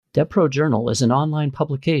DevPro Journal is an online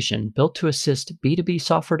publication built to assist B2B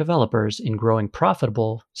software developers in growing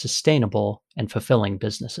profitable, sustainable, and fulfilling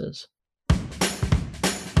businesses.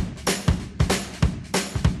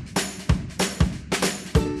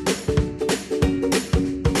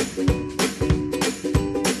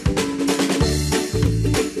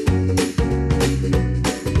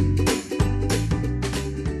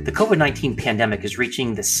 The COVID-19 pandemic is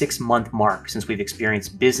reaching the 6-month mark since we've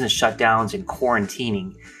experienced business shutdowns and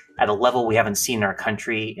quarantining at a level we haven't seen in our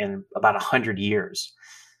country in about 100 years.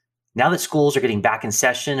 Now that schools are getting back in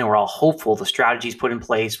session and we're all hopeful the strategies put in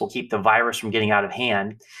place will keep the virus from getting out of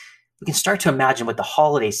hand, we can start to imagine what the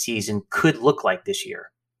holiday season could look like this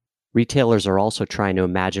year. Retailers are also trying to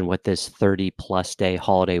imagine what this 30-plus day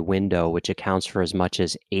holiday window, which accounts for as much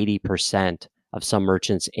as 80% of some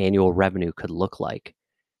merchants' annual revenue, could look like.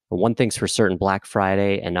 And one thing's for certain, Black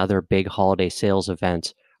Friday and other big holiday sales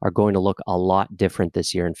events are going to look a lot different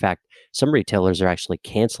this year. In fact, some retailers are actually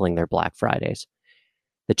canceling their Black Fridays.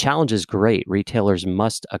 The challenge is great. Retailers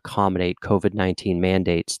must accommodate COVID-19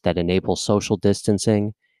 mandates that enable social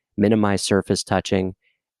distancing, minimize surface touching,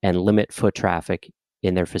 and limit foot traffic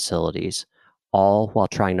in their facilities, all while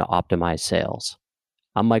trying to optimize sales.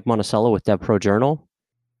 I'm Mike Monticello with DevPro Journal.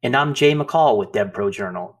 And I'm Jay McCall with DevPro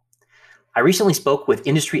Journal. I recently spoke with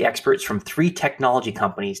industry experts from 3 technology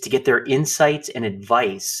companies to get their insights and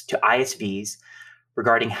advice to ISVs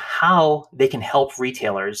regarding how they can help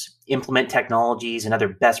retailers implement technologies and other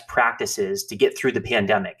best practices to get through the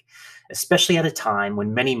pandemic, especially at a time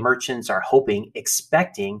when many merchants are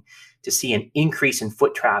expecting to see an increase in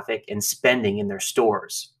foot traffic and spending in their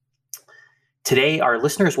stores. Today, our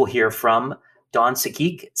listeners will hear from Don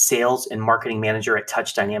Sakic, Sales and Marketing Manager at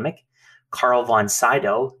Touch Dynamic, Carl von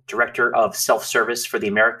Sydow, Director of Self-Service for the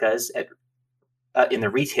Americas in the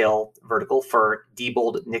retail vertical for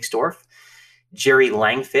Diebold Nixdorf, Jerry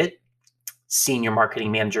Langfit, Senior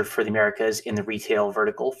Marketing Manager for the Americas in the retail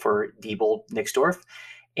vertical for Diebold Nixdorf,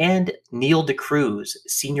 and Neil DeCruz,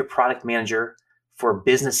 Senior Product Manager for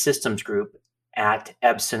Business Systems Group at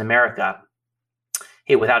Epson America.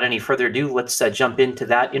 Hey, without any further ado, let's jump into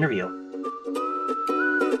that interview.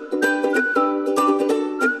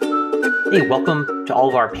 Hey, welcome to all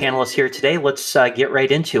of our panelists here today. Let's get right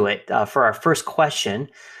into it. For our first question,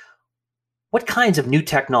 what kinds of new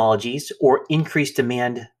technologies or increased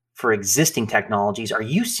demand for existing technologies are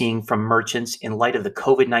you seeing from merchants in light of the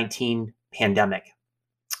COVID-19 pandemic?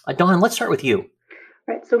 Dawn, let's start with you.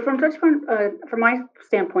 Right. So from my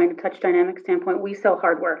standpoint, a Touch Dynamic standpoint, we sell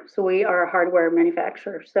hardware. So we are a hardware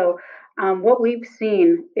manufacturer. So what we've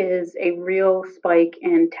seen is a real spike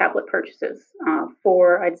in tablet purchases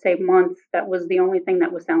for, I'd say, months. That was the only thing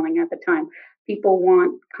that was selling at the time. People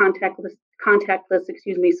want contactless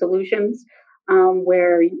solutions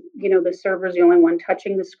where the server's the only one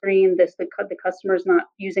touching the screen. The customer's not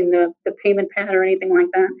using the payment pad or anything like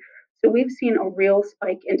that. So we've seen a real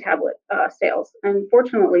spike in tablet sales. And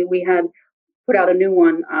fortunately, we had put out a new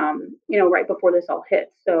one, right before this all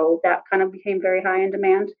hit. So that kind of became very high in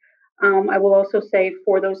demand. I will also say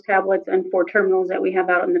for those tablets and for terminals that we have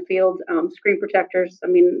out in the field, screen protectors. I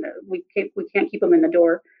mean, we can't keep them in the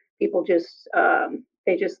door. People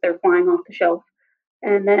they're flying off the shelf.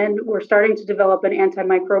 And then we're starting to develop an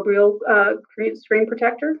antimicrobial screen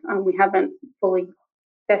protector.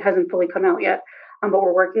 That hasn't fully come out yet. But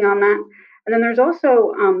we're working on that. And then there's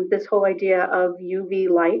also this whole idea of UV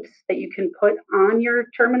lights that you can put on your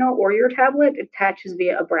terminal or your tablet. It attaches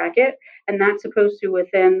via a bracket, and that's supposed to,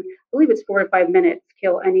 within, I believe it's 4 to 5 minutes,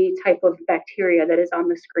 kill any type of bacteria that is on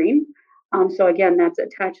the screen. So again, that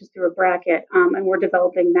attaches through a bracket, and we're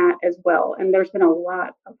developing that as well. And there's been a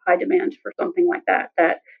lot of high demand for something like that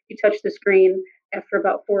you touch the screen after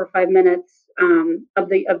about 4 or 5 minutes of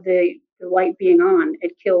the light being on,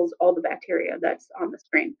 it kills all the bacteria that's on the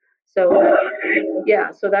screen. So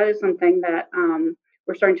so that is something that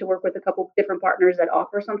we're starting to work with a couple different partners that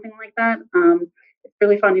offer something like that. It's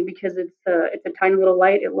really funny because it's a tiny little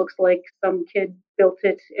light. It looks like some kid built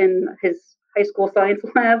it in his high school science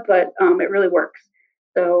lab, but it really works.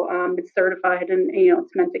 So it's certified and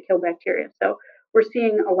it's meant to kill bacteria. So we're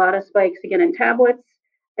seeing a lot of spikes again in tablets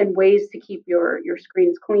and ways to keep your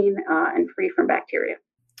screens clean and free from bacteria.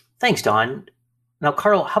 Thanks, Don. Now,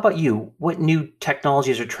 Carl, how about you? What new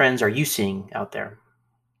technologies or trends are you seeing out there?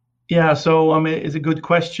 Yeah, so it's a good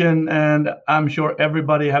question, and I'm sure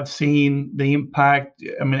everybody have seen the impact.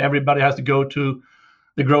 Everybody has to go to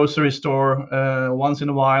the grocery store once in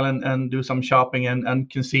a while and do some shopping and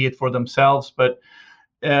can see it for themselves. But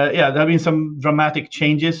there have been some dramatic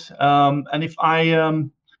changes. And if I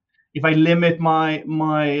limit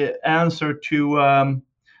my answer to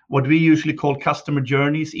what we usually call customer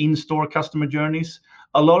journeys, in-store customer journeys.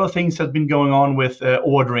 A lot of things have been going on with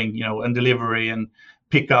ordering, and delivery and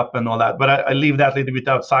pickup and all that. But I leave that a little bit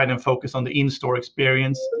outside and focus on the in-store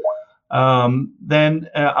experience. Then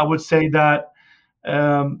I would say that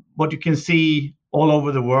what you can see all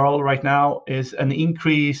over the world right now is an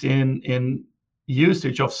increase in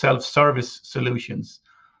usage of self-service solutions.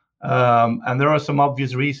 And there are some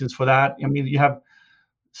obvious reasons for that. I mean, you have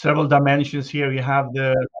several dimensions here. You have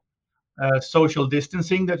the social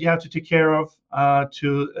distancing that you have to take care of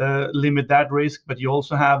to limit that risk, but you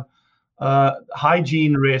also have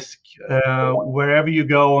hygiene risk. Wherever you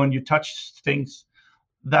go and you touch things,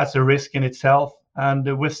 that's a risk in itself.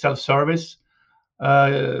 And with self-service,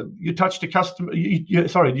 you touch the customer.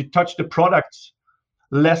 You touch the products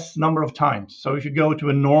less number of times. So if you go to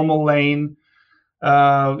a normal lane,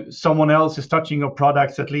 someone else is touching your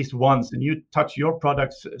products at least once, and you touch your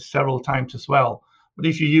products several times as well. But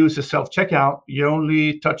if you use a self-checkout, you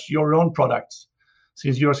only touch your own products.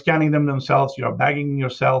 Since you're scanning them themselves, you're bagging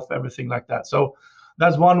yourself, everything like that. So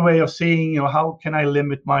that's one way of seeing, how can I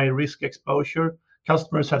limit my risk exposure?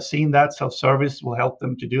 Customers have seen that self-service will help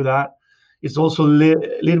them to do that. It's also a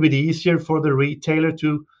little bit easier for the retailer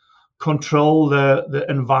to control the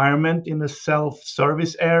environment in the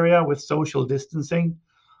self-service area with social distancing.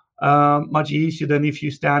 Much easier than if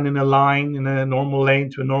you stand in a line in a normal lane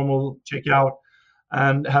to a normal checkout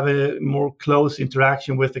and have a more close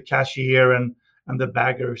interaction with the cashier and the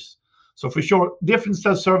baggers. So for sure, different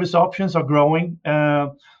self-service options are growing.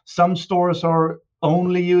 Some stores are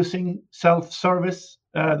only using self-service.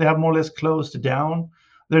 They have more or less closed down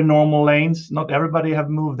their normal lanes. Not everybody have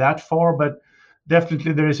moved that far, but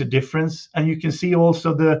definitely there is a difference. And you can see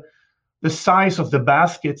also the size of the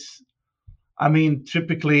baskets. I mean,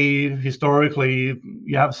 typically, historically,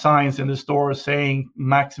 you have signs in the store saying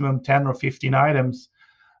maximum 10 or 15 items.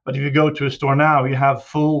 But if you go to a store now, you have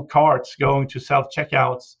full carts going to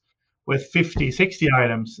self-checkouts with 50, 60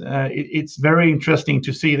 items. It's very interesting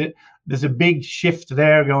to see that there's a big shift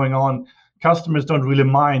there going on. Customers don't really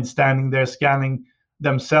mind standing there scanning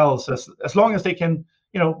themselves as long as they can,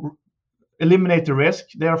 eliminate the risk.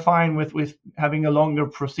 They're fine with having a longer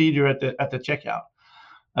procedure at the checkout.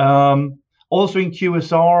 Also in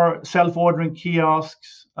QSR, self-ordering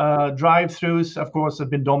kiosks, drive-throughs, of course, have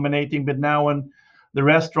been dominating. But now when the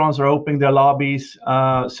restaurants are opening their lobbies,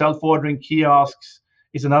 self-ordering kiosks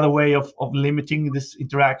is another way of limiting this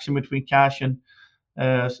interaction between cashiers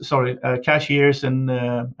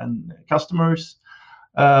and customers.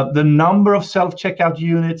 The number of self-checkout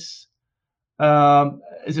units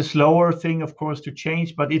is a slower thing, of course, to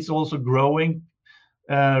change, but it's also growing.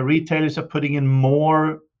 Retailers are putting in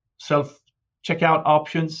more self-checkout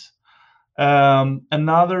options.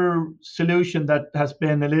 Another solution that has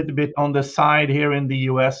been a little bit on the side here in the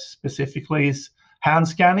US specifically is hand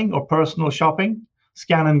scanning or personal shopping,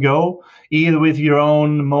 scan and go, either with your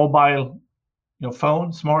own mobile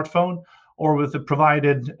smartphone, or with a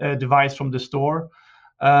provided device from the store.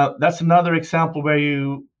 That's another example where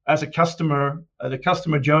you, as a customer, the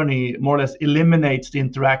customer journey more or less eliminates the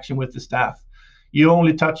interaction with the staff. You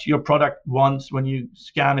only touch your product once when you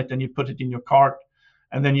scan it and you put it in your cart,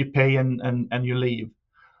 and then you pay and you leave.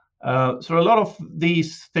 So a lot of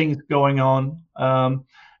these things going on.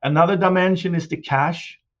 Another dimension is the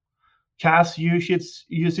cash. Cash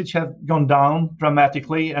usage has gone down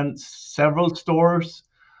dramatically, and several stores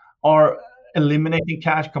are eliminating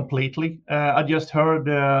cash completely. I just heard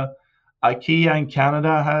IKEA in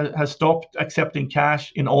Canada has stopped accepting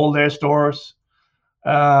cash in all their stores,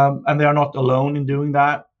 and they are not alone in doing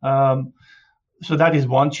that. So that is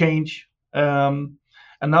one change.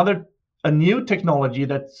 A new technology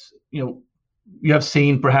that's you have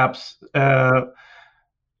seen perhaps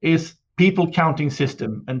is people counting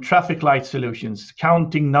system and traffic light solutions,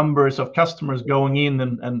 counting numbers of customers going in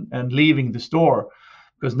and leaving the store.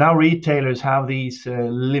 Because now retailers have these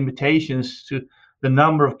limitations to the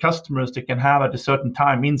number of customers they can have at a certain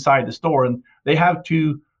time inside the store, and they have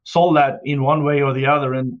to solve that in one way or the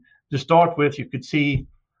other. And to start with, you could see,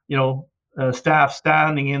 staff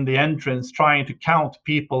standing in the entrance trying to count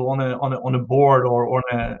people on a board or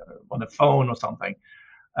on a phone or something.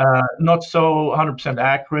 Not so 100%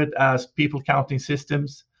 accurate as people counting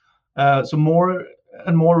systems. So more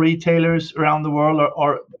and more retailers around the world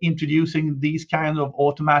are introducing these kinds of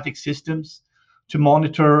automatic systems to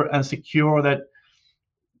monitor and secure that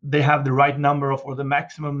they have the right number of, or the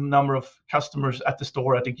maximum number of customers at the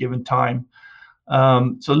store at a given time.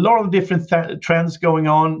 So a lot of different trends going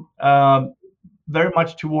on, very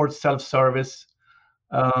much towards self-service.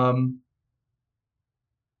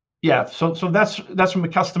 Yeah, so that's from a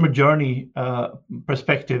customer journey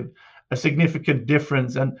perspective, a significant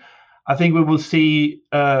difference, and I think we will see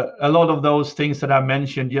a lot of those things that I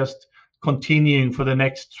mentioned just continuing for the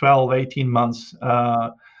next 12, 18 months.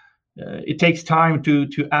 It takes time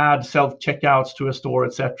to add self checkouts to a store,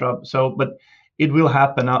 etc. So, but it will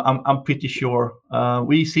happen. I'm pretty sure.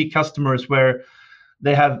 We see customers where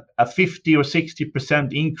they have a 50 or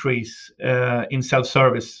 60% increase in self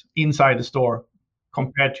service inside the store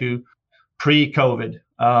compared to pre-COVID.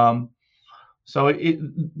 So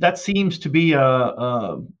that seems to be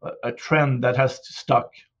a trend that has stuck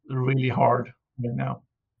really hard right now.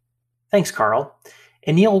 Thanks, Carl.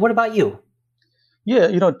 And Neil, what about you?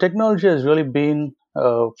 Yeah, technology has really been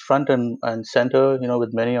front and center,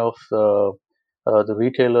 with many of the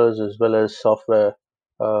retailers as well as software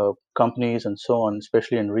companies and so on,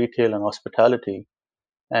 especially in retail and hospitality.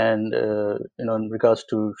 And, in regards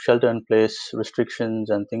to shelter in place restrictions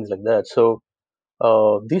and things like that. So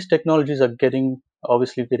these technologies are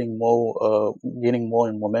obviously getting more, gaining more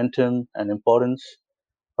in momentum and importance.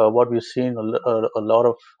 What we've seen a lot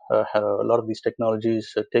of these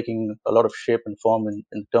technologies taking a lot of shape and form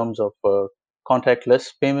in terms of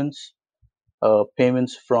contactless payments,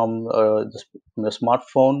 payments from the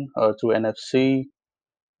smartphone through NFC,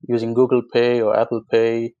 using Google Pay or Apple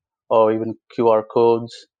Pay, or even QR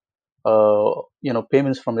codes.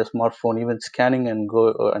 Payments from your smartphone, even scanning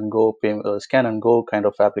scan and go kind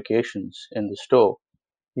of applications in the store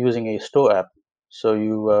using a store app. So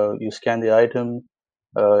you scan the item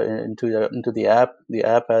into the app. The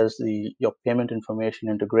app has your payment information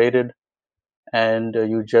integrated, and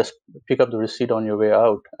you just pick up the receipt on your way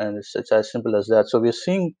out, and it's as simple as that. So we're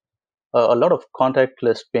seeing a lot of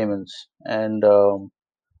contactless payments, and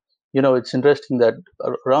it's interesting that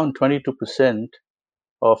around 22%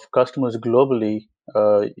 of customers globally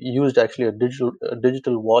used actually a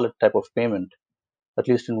digital wallet type of payment, at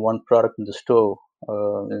least in one product in the store.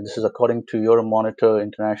 And this is according to Euromonitor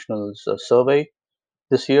International's survey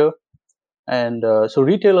this year. And so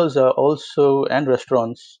retailers are also, and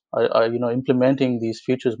restaurants are implementing these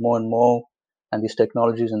features more and more, and these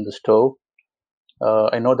technologies in the store.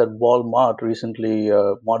 I know that Walmart recently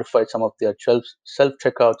modified some of their self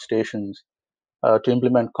checkout stations to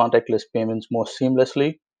implement contactless payments more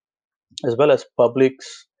seamlessly, as well as Publix.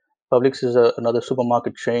 Publix is another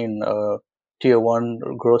supermarket chain, tier one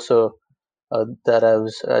grocer, that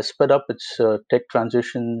has sped up its tech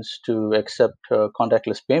transitions to accept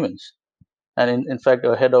contactless payments, and in fact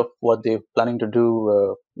ahead of what they're planning to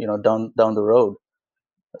do, down the road.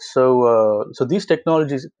 So these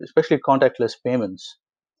technologies, especially contactless payments,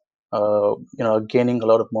 are gaining a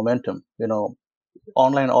lot of momentum.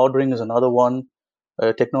 Online ordering is another one.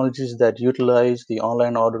 Technologies that utilize the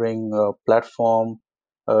online ordering platform,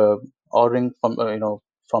 uh, ordering from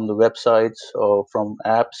the websites or from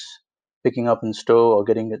apps, picking up in store or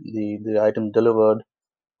getting the item delivered,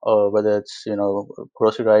 whether it's a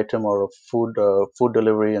grocery item or a food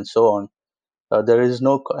delivery and so on. There is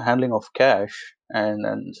no handling of cash,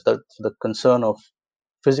 and so the concern of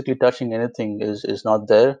physically touching anything is not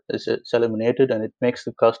there. It's eliminated, and it makes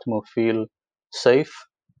the customer feel safe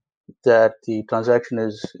that the transaction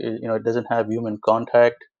it doesn't have human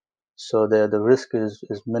contact, so the risk is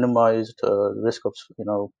minimized, risk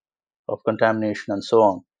of contamination and so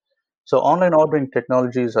on. So online ordering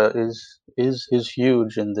technologies is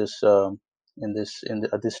huge in this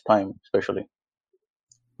at this time, especially.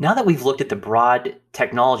 Now that we've looked at the broad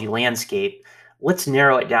technology landscape, let's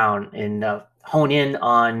narrow it down and hone in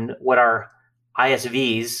on what our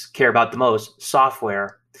ISVs care about the most: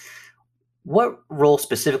 software. What role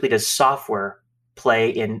specifically does software play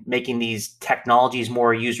in making these technologies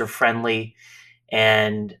more user-friendly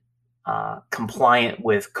and compliant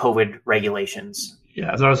with COVID regulations?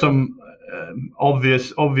 Yeah, there are some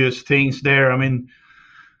obvious things there. I mean,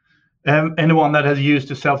 anyone that has used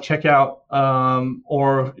the self checkout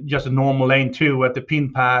or just a normal lane 2 at the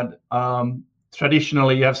pin pad,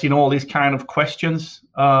 traditionally you have seen all these kind of questions.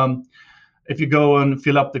 If you go and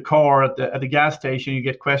fill up the car at the gas station, you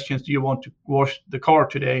get questions: do you want to wash the car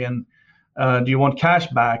today? And do you want cash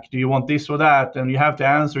back? Do you want this or that? And you have to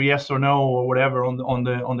answer yes or no or whatever on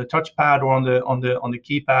the touchpad or on the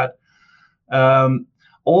keypad.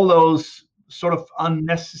 All those sort of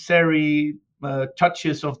unnecessary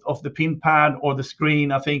touches of the pin pad or the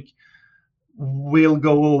screen, I think, will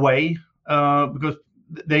go away because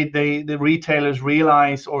the retailers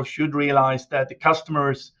realize, or should realize, that the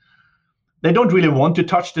customers, they don't really want to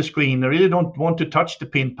touch the screen. They really don't want to touch the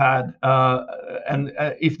pin pad. And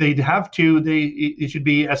if they have to, it should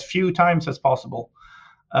be as few times as possible.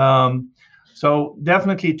 So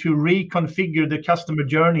definitely to reconfigure the customer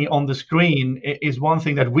journey on the screen is one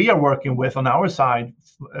thing that we are working with on our side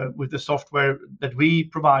with the software that we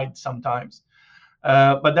provide sometimes.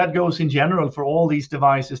 But that goes in general for all these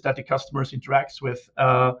devices that the customers interacts with,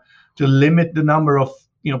 to limit the number of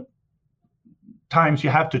times you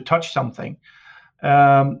have to touch something.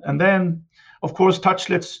 And then, of course,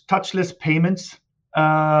 touchless payments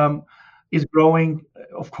is growing,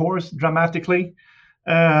 of course, dramatically.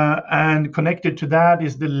 And connected to that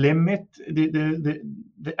is the limit,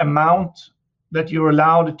 the amount that you're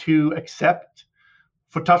allowed to accept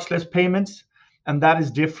for touchless payments. And that is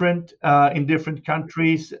different in different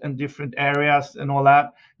countries and different areas and all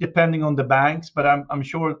that, depending on the banks. But I'm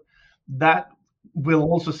sure that will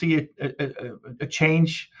also see a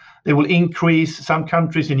change. They will increase. Some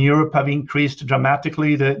countries in Europe have increased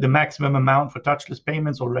dramatically the maximum amount for touchless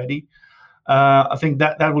payments already. I think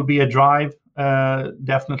that will be a drive,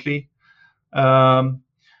 definitely.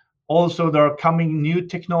 Also, there are coming new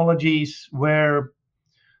technologies where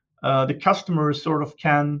the customers sort of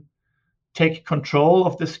can take control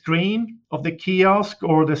of the screen of the kiosk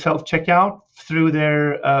or the self-checkout through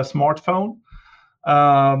their smartphone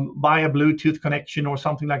by a Bluetooth connection or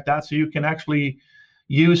something like that. So you can actually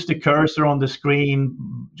use the cursor on the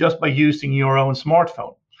screen just by using your own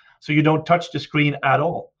smartphone. So you don't touch the screen at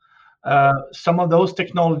all. Some of those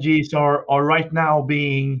technologies are right now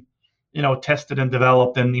being, tested and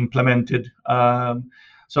developed and implemented. So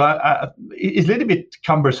it's a little bit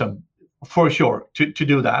cumbersome, for sure, to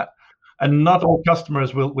do that, and not all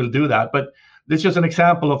customers will do that. But this is just an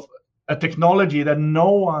example of a technology that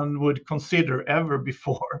no one would consider ever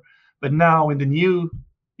before, but now in the new,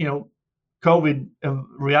 COVID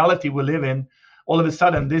reality we live in, all of a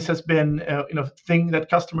sudden this has been, thing that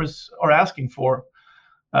customers are asking for.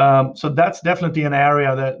 So that's definitely an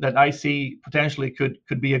area that I see potentially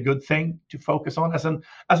could be a good thing to focus on as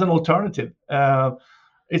an alternative.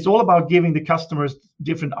 It's all about giving the customers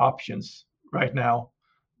different options right now.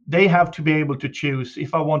 They have to be able to choose,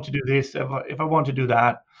 if I want to do this, if I want to do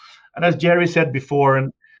that. And as Jerry said before,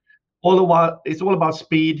 and all the while, it's all about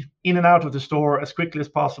speed in and out of the store as quickly as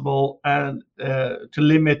possible, and to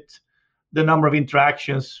limit the number of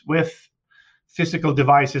interactions with physical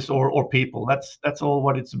devices or people. That's all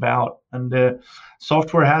what it's about. And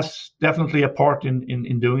software has definitely a part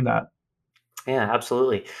in doing that. Yeah,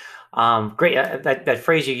 absolutely. Great. That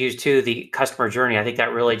phrase you used too, the customer journey, I think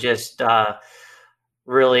that really just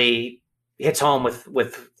really hits home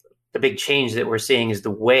with the big change that we're seeing is the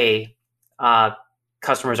way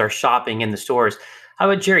customers are shopping in the stores. How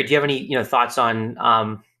about Jerry? Do you have any thoughts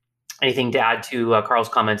on anything to add to Carl's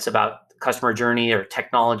comments about customer journey or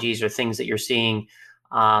technologies or things that you're seeing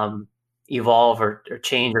evolve or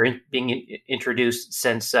change or being introduced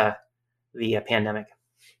since the pandemic?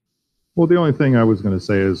 Well, the only thing I was going to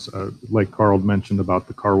say is, like Carl mentioned about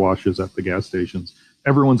the car washes at the gas stations,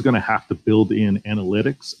 everyone's going to have to build in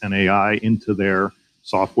analytics and AI into their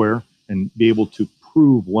software and be able to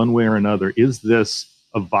prove one way or another, is this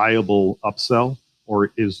a viable upsell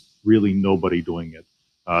or is really nobody doing it?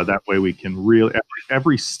 That way we can really,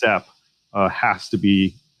 every step has to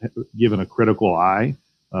be given a critical eye.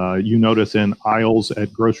 You notice in aisles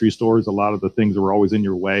at grocery stores, a lot of the things that were always in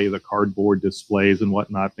your way, the cardboard displays and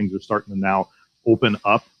whatnot, things are starting to now open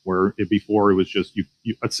up, where before it was just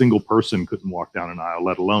a single person couldn't walk down an aisle,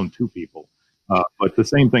 let alone two people. But the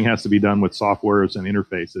same thing has to be done with softwares and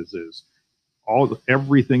interfaces.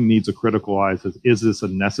 Everything needs a critical eye. Is this a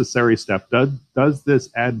necessary step? Does this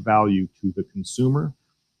add value to the consumer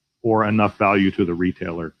or enough value to the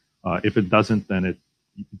retailer? If it doesn't, then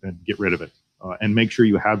get rid of it. And make sure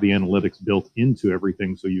you have the analytics built into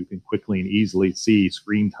everything so you can quickly and easily see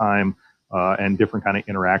screen time and different kind of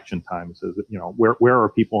interaction time. So that, where are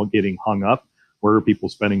people getting hung up? Where are people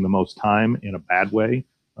spending the most time in a bad way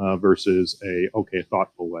versus a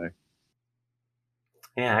thoughtful way?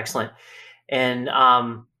 Yeah, excellent. And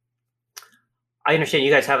I understand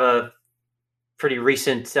you guys have a pretty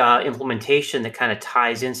recent implementation that kind of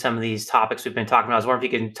ties in some of these topics we've been talking about. I was wondering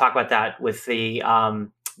if you can talk about that with the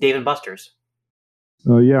Dave & Buster's.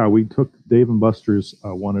 Yeah, we took Dave & Buster's,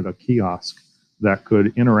 wanted a kiosk that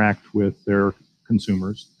could interact with their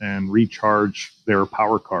consumers and recharge their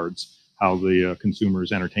power cards, how the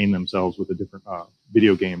consumers entertain themselves with the different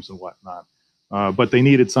video games and whatnot. But they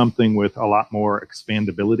needed something with a lot more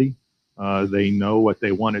expandability. They know what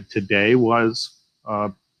they wanted today was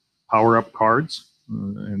power-up cards.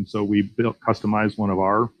 And so we customized one of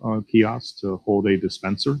our kiosks to hold a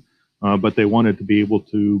dispenser. But they wanted to be able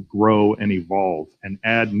to grow and evolve and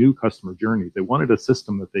add new customer journeys. They wanted a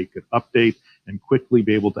system that they could update and quickly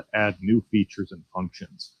be able to add new features and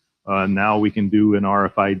functions. Now we can do an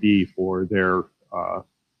RFID for their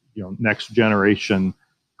next generation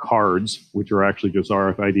cards, which are actually just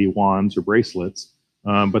RFID wands or bracelets.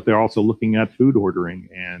 But they're also looking at food ordering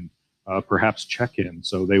and perhaps check-in.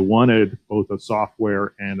 So they wanted both a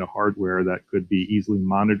software and a hardware that could be easily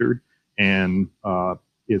monitored and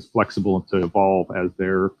is flexible to evolve as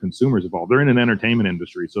their consumers evolve. They're in an entertainment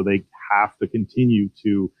industry, so they have to continue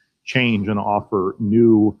to change and offer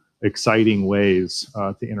new, exciting ways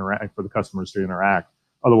to interact for the customers to interact.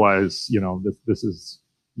 Otherwise, this is,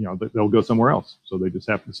 they'll go somewhere else. So they just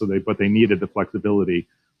have to. But they needed the flexibility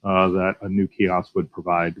that a new kiosk would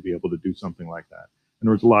provide to be able to do something like that. And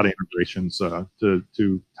there was a lot of integrations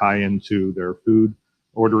to tie into their food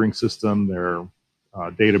ordering system, their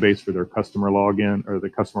database for their customer login or the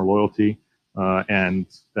customer loyalty, and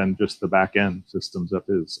then just the back end systems that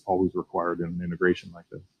is always required in an integration like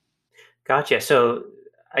this. Gotcha. So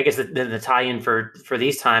I guess the tie-in for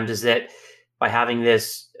these times is that by having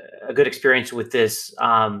a good experience with this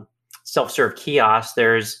self-serve kiosk,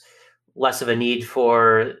 there's less of a need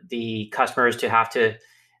for the customers to have to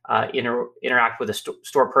interact with the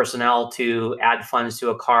store personnel to add funds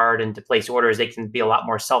to a card and to place orders. They can be a lot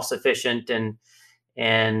more self-sufficient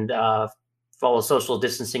and follow social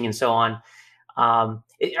distancing and so on. Are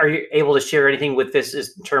you able to share anything with this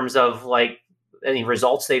in terms of like any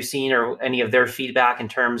results they've seen or any of their feedback in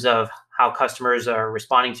terms of how customers are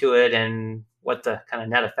responding to it and what the kind of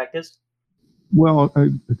net effect is? Well,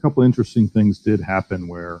 a couple of interesting things did happen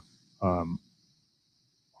where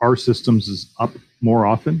our systems is up more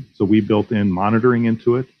often. So we built in monitoring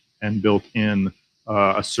into it and built in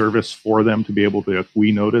a service for them to be able to, if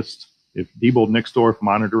we noticed, if Diebold Nixdorf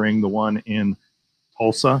monitoring the one in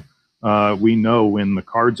Tulsa, we know when the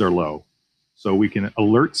cards are low. So we can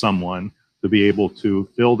alert someone to be able to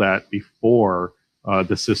fill that before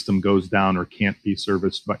the system goes down or can't be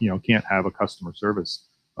serviced, but can't have a customer service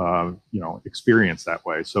experience that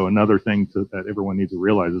way. So another thing that everyone needs to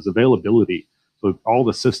realize is availability. So all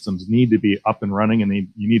the systems need to be up and running, and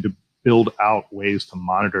you need to build out ways to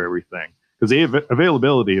monitor everything, because the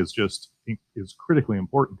availability is critically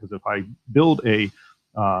important. Because if I build an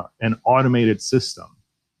automated system,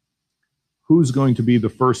 who's going to be the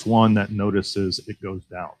first one that notices it goes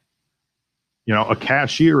down? A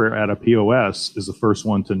cashier at a POS is the first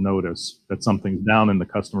one to notice that something's down and the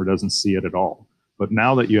customer doesn't see it at all. But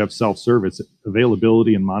now that you have self-service,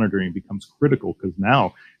 availability and monitoring becomes critical, because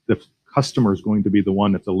now the customer is going to be the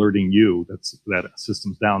one that's alerting you that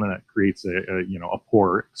system's down, and that creates a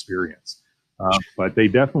poor experience. But they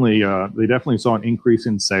definitely saw an increase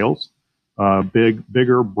in sales,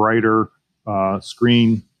 bigger, brighter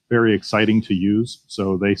screen, very exciting to use.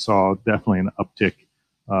 So they saw definitely an uptick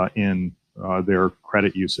in their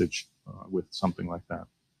credit usage with something like that.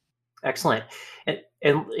 Excellent.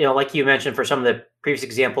 And like you mentioned, for some of the previous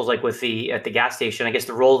examples, like at the gas station, I guess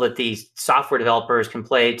the role that these software developers can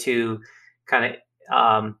play to kind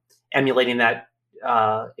of emulating that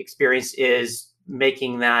experience is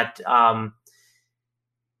making that an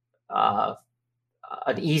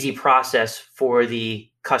easy process for the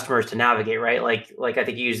customers to navigate, right? Like I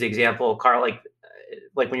think you used the example, Carl, like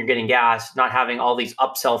when you're getting gas, not having all these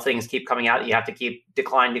upsell things keep coming out, you have to keep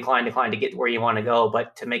decline to get where you want to go,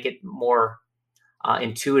 but to make it more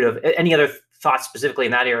intuitive. Any other thoughts specifically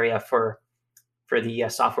in that area for the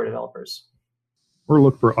software developers? Or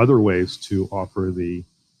look for other ways to offer the,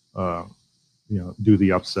 do the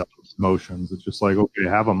upsell motions. It's just like, okay,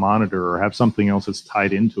 have a monitor or have something else that's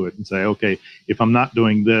tied into it and say, okay, if I'm not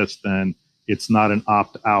doing this, then it's not an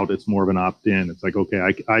opt-out, it's more of an opt-in. It's like, okay,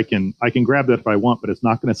 I can grab that if I want, but it's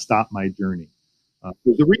not going to stop my journey.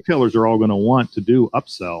 The retailers are all going to want to do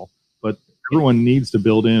upsell, but everyone needs to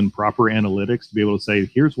build in proper analytics to be able to say,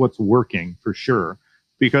 here's what's working for sure.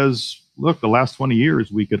 Because look, the last 20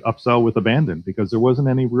 years, we could upsell with abandon because there wasn't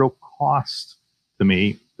any real cost to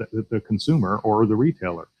me, the consumer or the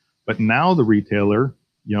retailer. But now the retailer,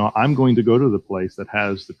 I'm going to go to the place that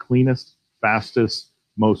has the cleanest, fastest,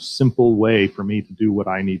 most simple way for me to do what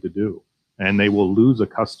I need to do. And they will lose a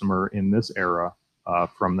customer in this era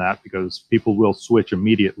from that, because people will switch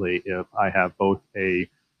immediately if I have both a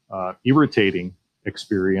irritating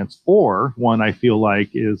experience or one I feel like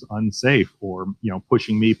is unsafe or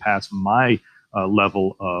pushing me past my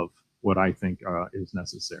level of what I think is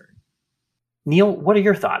necessary. Neil, what are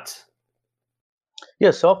your thoughts?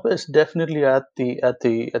 Yeah, software is definitely at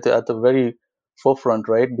the very forefront,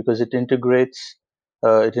 right? Because it integrates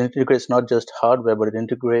not just hardware, but it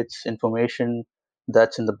integrates information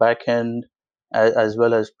that's in the back end, as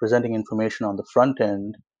well as presenting information on the front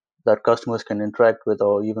end that customers can interact with,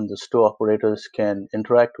 or even the store operators can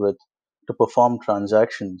interact with to perform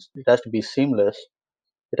transactions. It has to be seamless.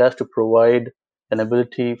 It has to provide an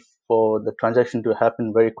ability for the transaction to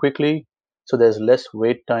happen very quickly. So there's less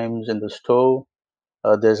wait times in the store.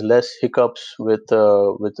 There's less hiccups with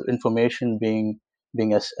information being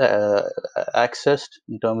accessed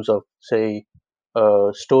in terms of, say,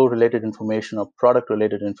 store related information or product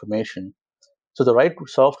related information. So the right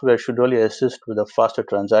software should really assist with a faster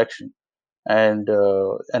transaction, and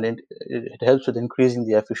it helps with increasing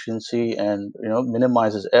the efficiency and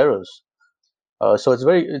minimizes errors. So it's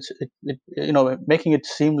very making it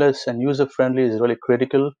seamless and user friendly is really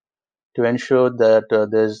critical to ensure that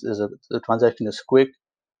the transaction is quick.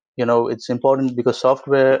 It's important because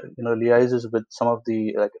software liaises with some of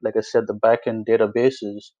the, like I said, the backend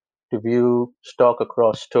databases to view stock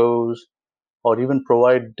across stores or even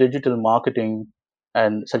provide digital marketing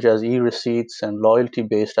and such as e-receipts and loyalty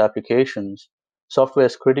based applications. Software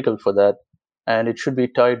is critical for that, and it should be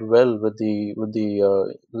tied well with the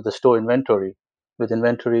store inventory, with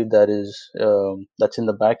inventory that's in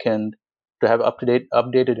the back end, to have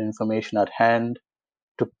updated information at hand,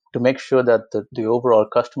 to make sure that the overall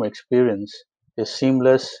customer experience is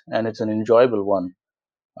seamless and it's an enjoyable one.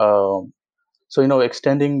 Um, so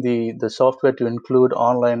extending the software to include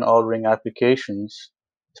online ordering applications,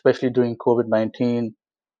 especially during COVID-19,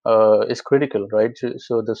 is critical, right?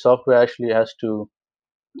 So the software actually has to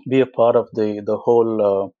be a part of the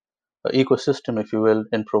whole ecosystem, if you will,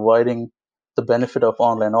 in providing the benefit of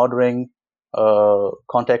online ordering,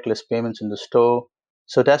 contactless payments in the store.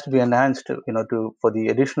 So it has to be enhanced, to for the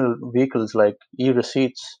additional vehicles like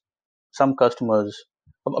e-receipts. Some customers,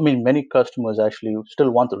 I mean, many customers actually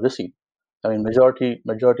still want the receipt. I mean, majority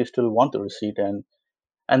still want the receipt,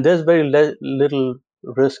 and there's very little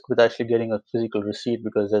risk with actually getting a physical receipt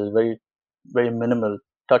because there's very minimal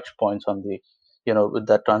touch points on the with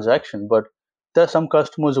that transaction. But there are some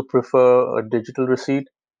customers who prefer a digital receipt,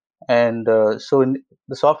 and the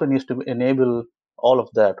software needs to enable all of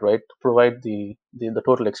that, right, to provide the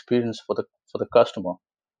total experience for the customer.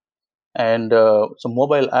 And so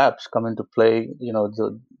mobile apps come into play,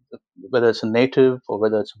 whether it's a native or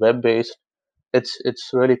whether it's web based.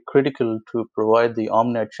 It's really critical to provide the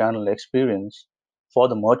omni-channel experience for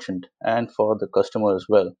the merchant and for the customer as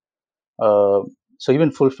well. uh, so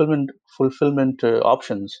even fulfillment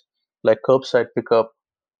options like curbside pickup,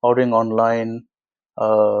 ordering online,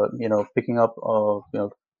 picking up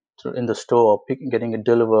in the store, or getting it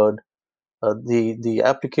delivered. The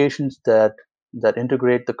applications that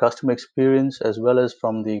integrate the customer experience as well as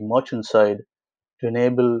from the merchant side to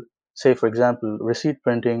enable, say for example, receipt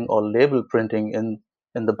printing or label printing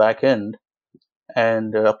in the back end,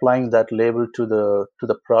 and applying that label to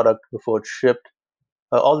the product before it's shipped.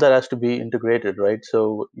 All that has to be integrated, right?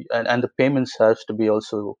 So and the payments has to be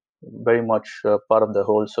also very much part of the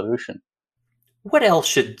whole solution. What else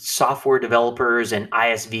should software developers and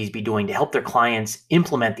ISVs be doing to help their clients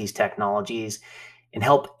implement these technologies and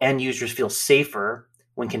help end users feel safer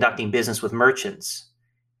when conducting business with merchants?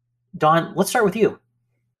 Don, let's start with you.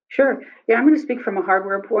 Sure. Yeah, I'm going to speak from a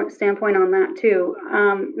hardware standpoint on that too.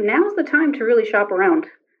 Now's the time to really shop around.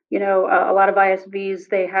 A lot of ISVs,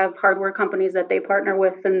 they have hardware companies that they partner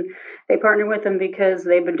with, and they partner with them because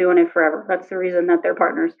they've been doing it forever. That's the reason that they're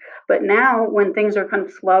partners. But now, when things are kind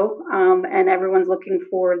of slow, and everyone's looking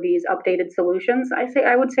for these updated solutions,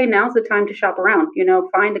 I would say now's the time to shop around.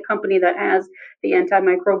 Find a company that has the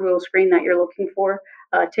antimicrobial screen that you're looking for.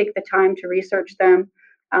 Take the time to research them.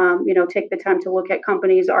 Take the time to look at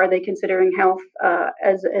companies. Are they considering health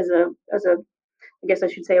as a I guess I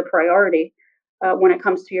should say a priority when it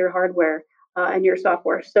comes to your hardware and your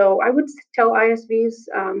software? So I would tell ISVs,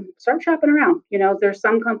 start shopping around. There's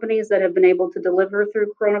some companies that have been able to deliver through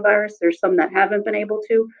coronavirus. There's some that haven't been able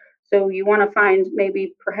to. So you want to find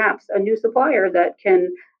maybe perhaps a new supplier that can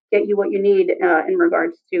get you what you need in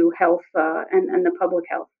regards to health and the public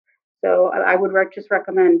health. So I would just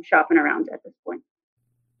recommend shopping around at this point.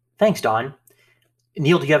 Thanks, Don.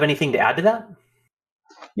 Neil, do you have anything to add to that?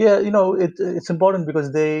 Yeah, it's important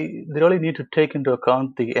because they really need to take into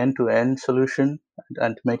account the end-to-end solution,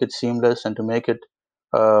 and to make it seamless and to make it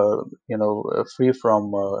free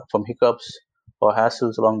from hiccups or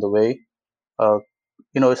hassles along the way.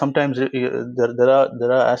 Sometimes there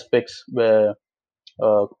are aspects where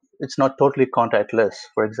it's not totally contactless.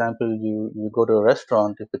 For example, you go to a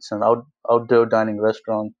restaurant. If it's an outdoor dining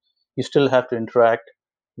restaurant, you still have to interact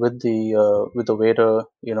with the waiter.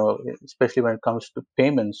 Especially when it comes to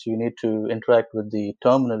payments, you need to interact with the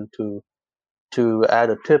terminal to add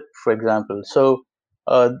a tip, for example. So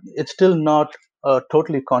it's still not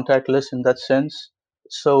totally contactless in that sense.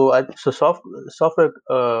 Software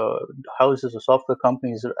houses or software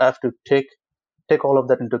companies have to take all of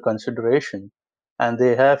that into consideration, and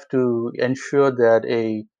they have to ensure that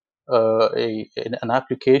an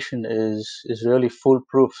application is really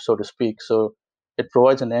foolproof, so to speak. So it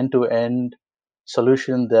provides an end-to-end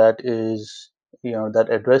solution that is, that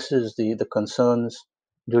addresses the concerns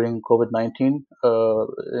during COVID-19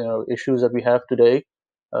 issues that we have today,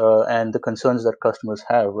 and the concerns that customers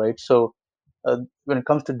have, right? So when it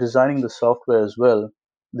comes to designing the software as well,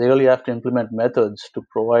 they really have to implement methods to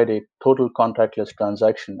provide a total contactless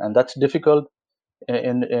transaction, and that's difficult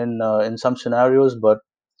in some scenarios, but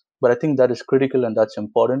I think that is critical and that's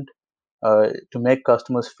important to make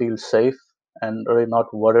customers feel safe and really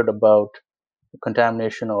not worried about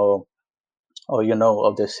contamination of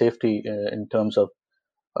their safety in terms of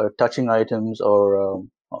touching items or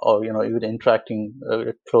even interacting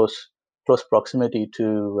at close proximity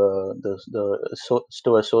to the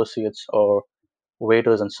store associates or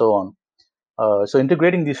waiters and so on. So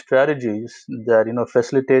integrating these strategies that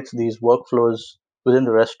facilitates these workflows within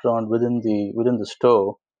the restaurant, within the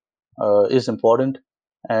store, is important,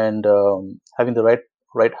 and having the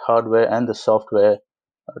right hardware and the software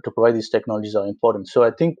to provide these technologies are important. So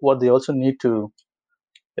I think what they also need to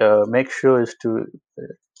make sure is to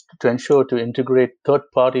ensure to integrate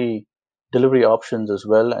third-party delivery options as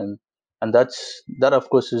well, and that of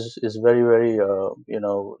course is very very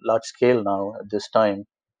large scale now at this time.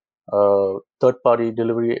 Third-party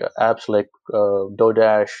delivery apps like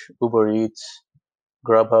DoorDash, Uber Eats,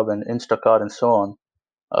 Grubhub, and Instacart, and so on.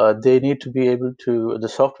 They need to be able to, the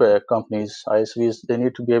software companies, ISVs, they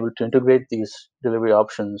need to be able to integrate these delivery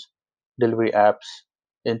options, delivery apps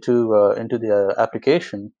into the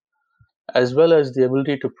application, as well as the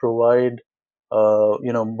ability to provide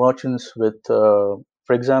merchants with, for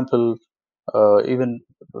example, even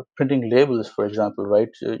printing labels, for example, right?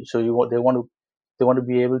 So they want to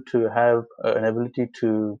be able to have an ability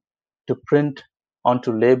to print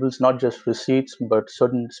onto labels, not just receipts, but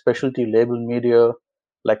certain specialty label media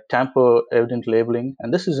like tamper evident labeling.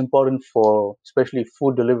 And this is important for especially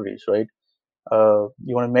food deliveries, right?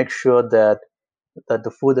 You want to make sure that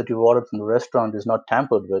the food that you ordered from the restaurant is not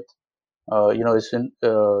tampered with. There's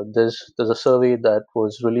a survey that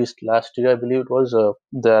was released last year, I believe it was,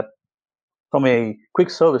 that from a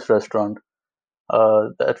quick service restaurant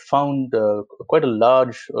that found quite a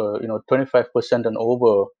large, 25% and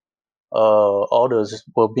over orders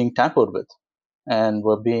were being tampered with, and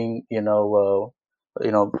were being,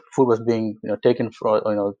 food was being, taken from,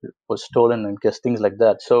 was stolen and guess things like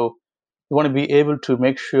that. So you want to be able to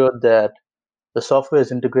make sure that the software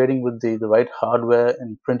is integrating with the right hardware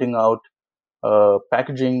and printing out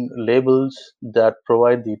packaging labels that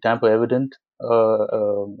provide the tamper evident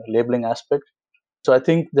labeling aspect. So I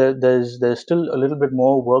think that there's still a little bit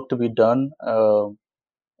more work to be done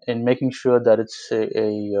in making sure that it's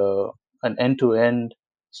an end to end,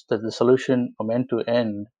 that the solution from end to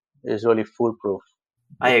end is really foolproof.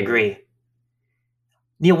 I agree.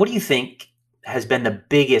 Neil, what do you think has been the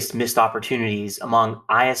biggest missed opportunities among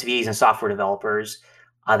ISVs and software developers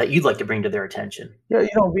that you'd like to bring to their attention? Yeah,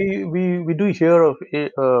 we do hear of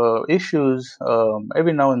issues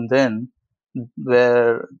every now and then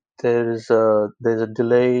where there's a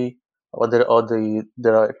delay, or there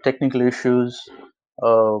are technical issues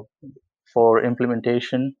uh, for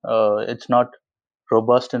implementation. It's not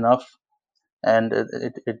robust enough, and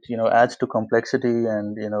it adds to complexity,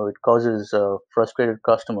 and it causes frustrated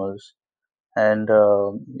customers, and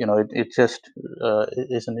it just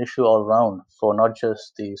is an issue all around for not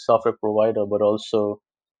just the software provider but also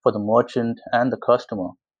for the merchant and the customer.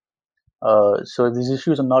 So if these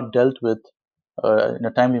issues are not dealt with in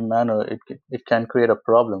a timely manner, it can create a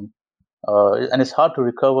problem, and it's hard to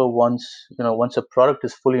recover once a product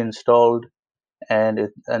is fully installed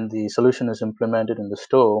and the solution is implemented in the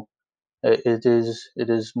store. It is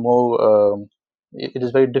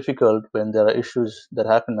very difficult when there are issues that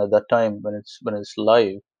happen at that time when it's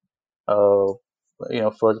live. uh,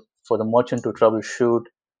 for the merchant to troubleshoot,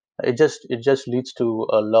 it just leads to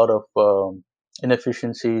a lot of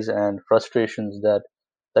inefficiencies and frustrations that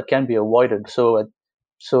can be avoided. So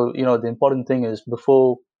the important thing is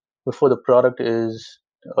before the product is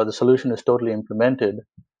or the solution is totally implemented,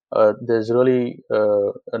 there's really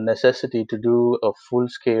a necessity to do a full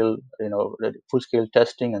scale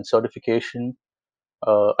testing and certification.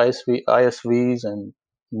 ISVs and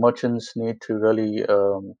merchants need to really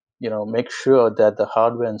make sure that the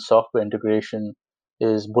hardware and software integration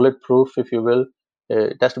is bulletproof, if you will.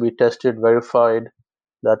 It has to be tested, verified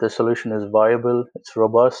that the solution is viable, it's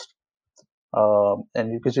robust,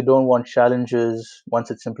 And because you don't want challenges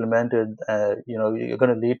once it's implemented, you're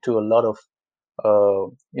going to lead to a lot of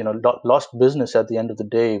lost business at the end of the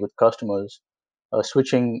day with customers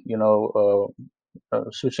switching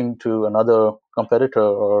to another competitor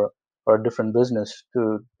or a different business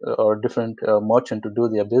to or a different merchant to do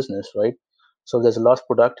their business, right? So there's a lost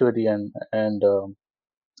productivity and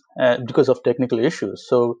because of technical issues.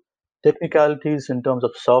 So technicalities in terms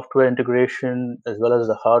of software integration as well as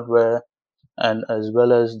the hardware and as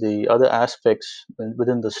well as the other aspects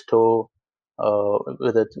within the store,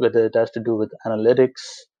 whether it has to do with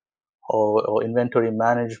analytics or inventory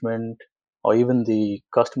management or even the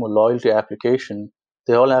customer loyalty application,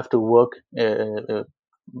 they all have to work.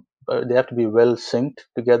 They have to be well synced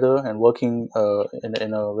together and working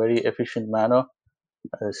in a very efficient manner,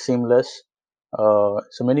 seamless.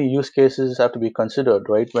 So many use cases have to be considered,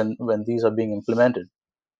 right, when these are being implemented.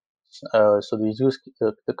 So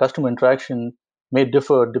the customer interaction may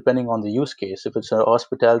differ depending on the use case. If it's a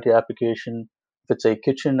hospitality application, if it's a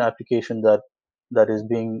kitchen application that is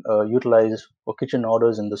being utilized for kitchen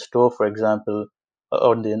orders in the store, for example,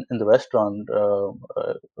 or in the restaurant,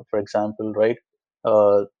 for example, right?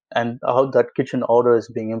 And how that kitchen order is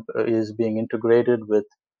being integrated with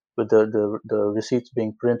the receipts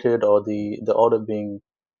being printed or the order being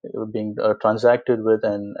transacted with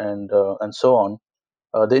and so on.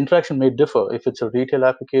 The interaction may differ if it's a retail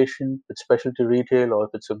application, if it's specialty retail, or if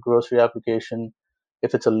it's a grocery application,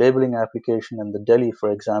 if it's a labeling application in the deli, for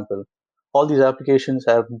example. All these applications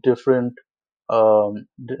have different,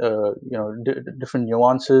 different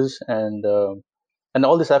nuances, and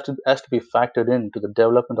all this has to be factored into the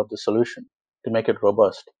development of the solution to make it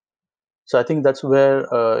robust. So I think that's where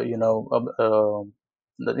the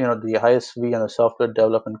ISV and the software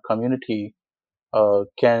development community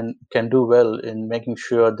can do well in making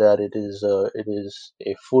sure that it is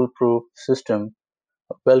a foolproof system,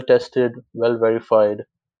 well tested, well verified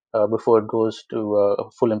before it goes to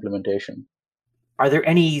full implementation. Are there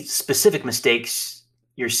any specific mistakes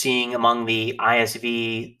you're seeing among the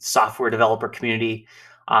ISV software developer community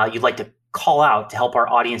you'd like to call out to help our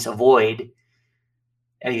audience avoid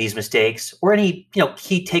any of these mistakes, or any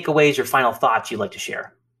key takeaways or final thoughts you'd like to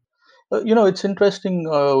share? It's interesting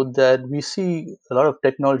that we see a lot of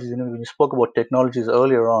technologies. When you spoke about technologies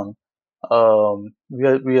earlier on,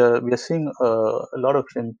 we are seeing a lot of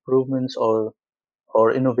improvements or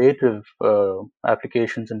innovative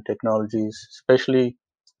applications and technologies, especially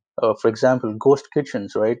for example, ghost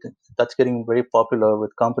kitchens, right? That's getting very popular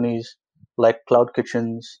with companies like cloud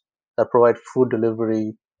kitchens that provide food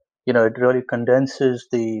delivery. It really condenses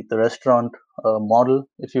the restaurant model,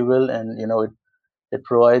 if you will, and it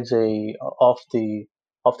provides a off the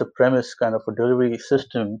premise kind of a delivery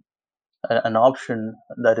system, an option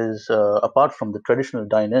that is apart from the traditional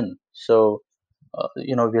dine-in. So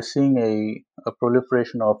we're seeing a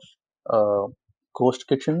proliferation of ghost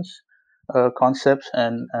kitchens concepts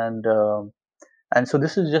and so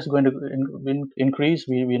this is just going to increase.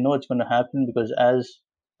 We know it's going to happen because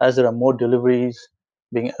as there are more deliveries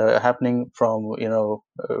being happening from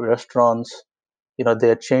restaurants, they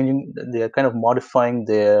are kind of modifying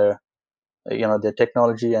their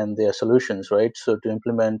technology and their solutions, right? So to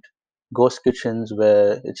implement ghost kitchens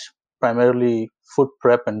where it's primarily food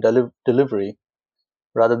prep and delivery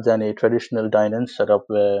rather than a traditional dine-in setup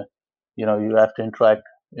where you have to interact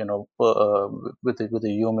with a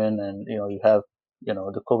human, and you have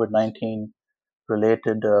the COVID-19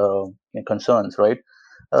 related concerns, right?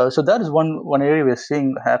 So that is one area we're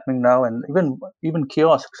seeing happening now, and even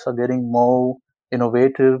kiosks are getting more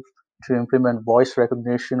innovative to implement voice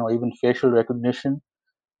recognition or even facial recognition,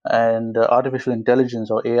 and artificial intelligence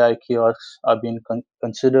or AI kiosks are being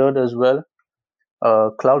considered as well.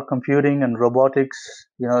 Cloud computing and robotics,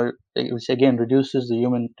 which again reduces the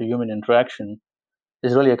human to human interaction,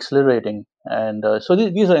 is really accelerating. And so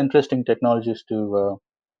these are interesting technologies to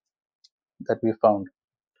that we found.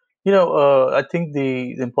 I think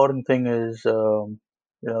the important thing is, in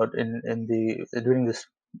the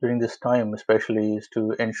during this time especially, is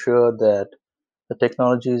to ensure that the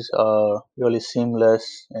technologies are really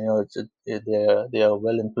seamless. And, they are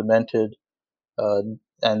well implemented, uh,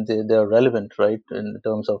 and they're relevant, right, in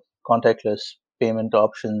terms of contactless payment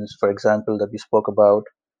options, for example, that we spoke about,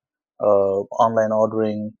 online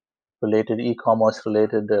ordering related, e-commerce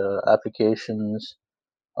related applications,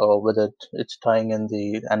 or whether it's tying in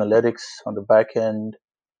the analytics on the back end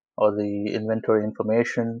or the inventory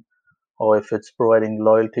information, or if it's providing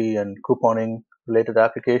loyalty and couponing related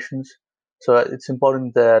applications. So it's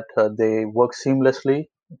important that they work seamlessly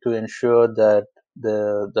to ensure that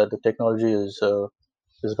the technology is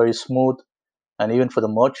very smooth, and even for the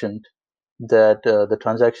merchant, that the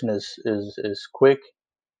transaction is quick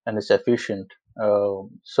and it's efficient.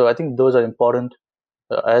 So I think those are important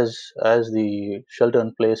as the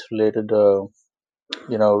shelter-in-place related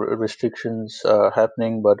restrictions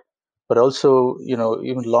happening, but also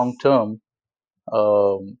even long term,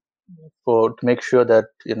 to make sure that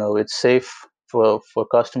it's safe for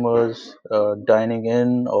customers dining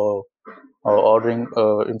in or ordering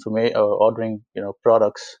ordering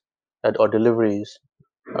products or deliveries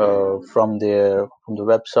from the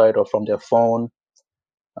website or from their phone,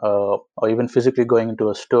 or even physically going into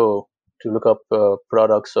a store to look up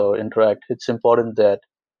products or interact. It's important that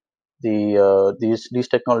these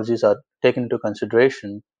technologies are taken into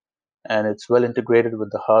consideration and it's well integrated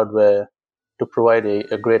with the hardware to provide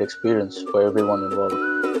a great experience for everyone involved.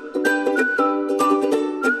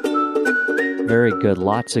 Very good.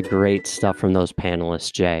 Lots of great stuff from those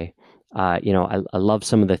panelists, Jay. I love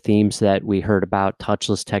some of the themes that we heard about: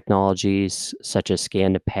 touchless technologies such as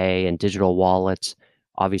scan to pay and digital wallets.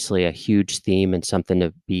 Obviously a huge theme and something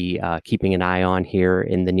to be keeping an eye on here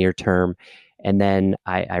in the near term. And then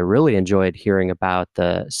I really enjoyed hearing about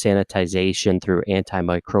the sanitization through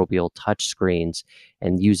antimicrobial touchscreens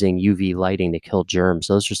and using UV lighting to kill germs.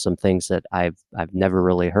 Those are some things that I've never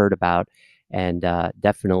really heard about, and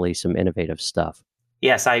definitely some innovative stuff.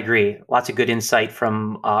 Yes, I agree. Lots of good insight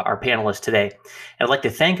from our panelists today. I'd like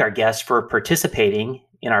to thank our guests for participating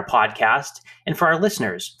in our podcast and for our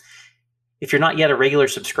listeners. If you're not yet a regular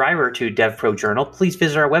subscriber to DevPro Journal, please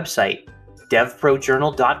visit our website,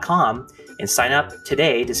 devprojournal.com, and sign up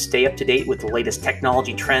today to stay up to date with the latest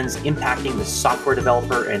technology trends impacting the software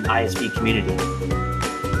developer and ISV community.